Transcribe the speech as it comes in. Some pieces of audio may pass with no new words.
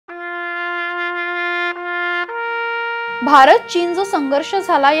भारत चीन जो संघर्ष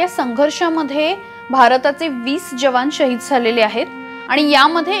झाला, या संघर्षामध्ये भारताचे 20 जवान शहीद झालेले आहेत आणि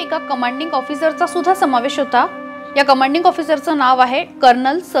यामध्ये एका कमांडिंग ऑफिसरचा सुद्धा समावेश होता। या कमांडिंग ऑफिसरचं नाव आहे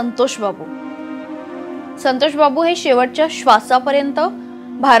कर्नल संतोष बाबू। संतोष बाबू हे शेवटच्या श्वासापर्यंत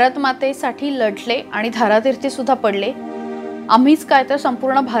भारत मातेसाठी लढले आणि धारातीर्थी सुद्धा पडले। आम्हीच काय तर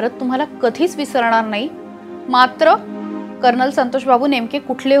संपूर्ण भारत तुम्हाला कधीच विसरणार नाही। मात्र कर्नल संतोष बाबू नेमके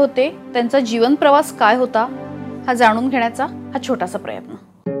कुठले होते, त्यांचा जीवन प्रवास काय होता, हा जाणून घेण्याचा हा छोटासा प्रयत्न।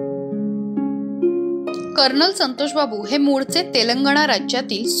 कर्नल संतोष बाबू हे मूळचे तेलंगणा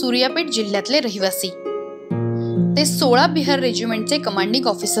राज्यातील सूर्यापेट जिल्ह्यातले रहिवासी। ते 16 बिहार रेजिमेंटचे कमांडिंग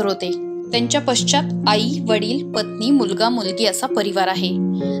ऑफिसर होते। त्यांच्या पश्चात आई, वडील, पत्नी, मुलगा, मुलगी असा परिवार आहे।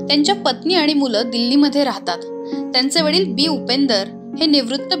 त्यांच्या पत्नी आणि मुलं दिल्लीमध्ये राहतात। त्यांचे वडील बी उपेंदर हे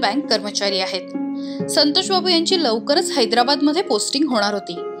निवृत्त बँक कर्मचारी आहेत। संतोष बाबू यांची लवकरच हैदराबादमध्ये पोस्टिंग होणार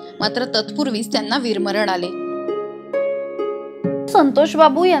होती, मात्र तत्पूर्वीच त्यांना वीरमरण आले। संतोष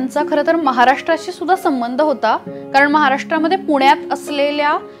बाबू यांचा खरं तर महाराष्ट्राशी सुद्धा संबंध होता, कारण महाराष्ट्रामध्ये पुण्यात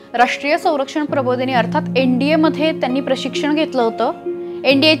असलेल्या राष्ट्रीय संरक्षण प्रबोधिनी अर्थात एनडीए मध्ये त्यांनी प्रशिक्षण घेतलं होतं।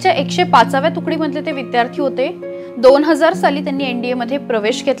 एनडीएच्या 105व्या तुकडीमधले ते विद्यार्थी होते। 2000 साली त्यांनी एनडीए मध्ये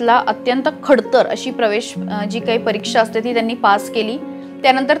प्रवेश घेतला। अत्यंत खडतर अशी प्रवेश जी काही परीक्षा असते ती त्यांनी पास केली।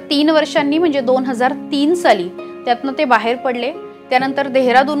 त्यानंतर 3 वर्षांनी म्हणजे 2003 साली त्यातनं ते बाहेर पडले। त्यानंतर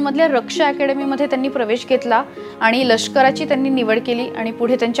देहरादून मधल्या रक्षा अकॅडमी मध्ये त्यांनी प्रवेश घेतला आणि लष्कराची त्यांनी निवड केली आणि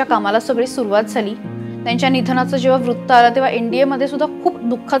पुढे त्यांच्या कामाला सगळी सुरुवात झाली। त्यांच्या निधनाचं जेव्हा वृत्त आलं तेव्हा एनडीए मध्ये सुद्धा खूप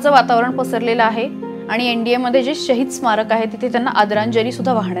दुःखाचं वातावरण पसरलेलं आहे आणि एनडीए मध्ये जे शहीद स्मारक आहे तिथे त्यांना आदरांजली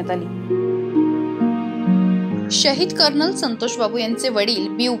सुद्धा वाहण्यात आली। शहीद कर्नल संतोष बाबू यांचे वडील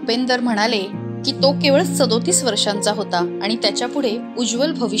बी उपेंदर म्हणाले की तो केवळ 37 वर्षांचा होता आणि त्याच्यापुढे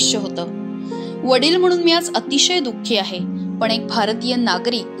उज्ज्वल भविष्य होतं। वडील म्हणून मी आज अतिशय दुःखी आहे, पण एक भारतीय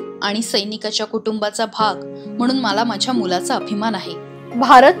नागरिक आणि सैनिकाच्या कुटुंबाचा भाग म्हणून मला माझ्या मुलाचा अभिमान आहे।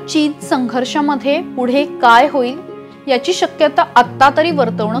 भारत चीन संघर्षामध्ये पुढे काय होईल याची शक्यता आता तरी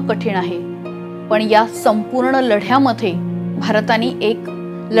वर्तवणं कठीण आहे, पण या संपूर्ण लढ्यामध्ये भारताने एक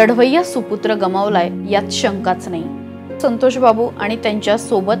लढवय्या सुपुत्र गमावलाय यात शंकाच नाही। संतोष बाबू आणि त्यांच्या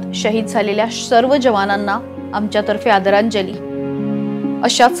सोबत शहीद झालेल्या सर्व जवानांना आमच्यातर्फे आदरांजली।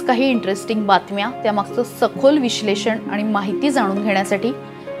 अशाच काही इंटरेस्टिंग बातम्या, त्यामागचं सखोल विश्लेषण आणि माहिती जाणून घेण्यासाठी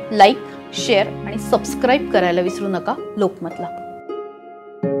लाईक, शेअर आणि सबस्क्राईब करायला विसरू नका लोकमतला।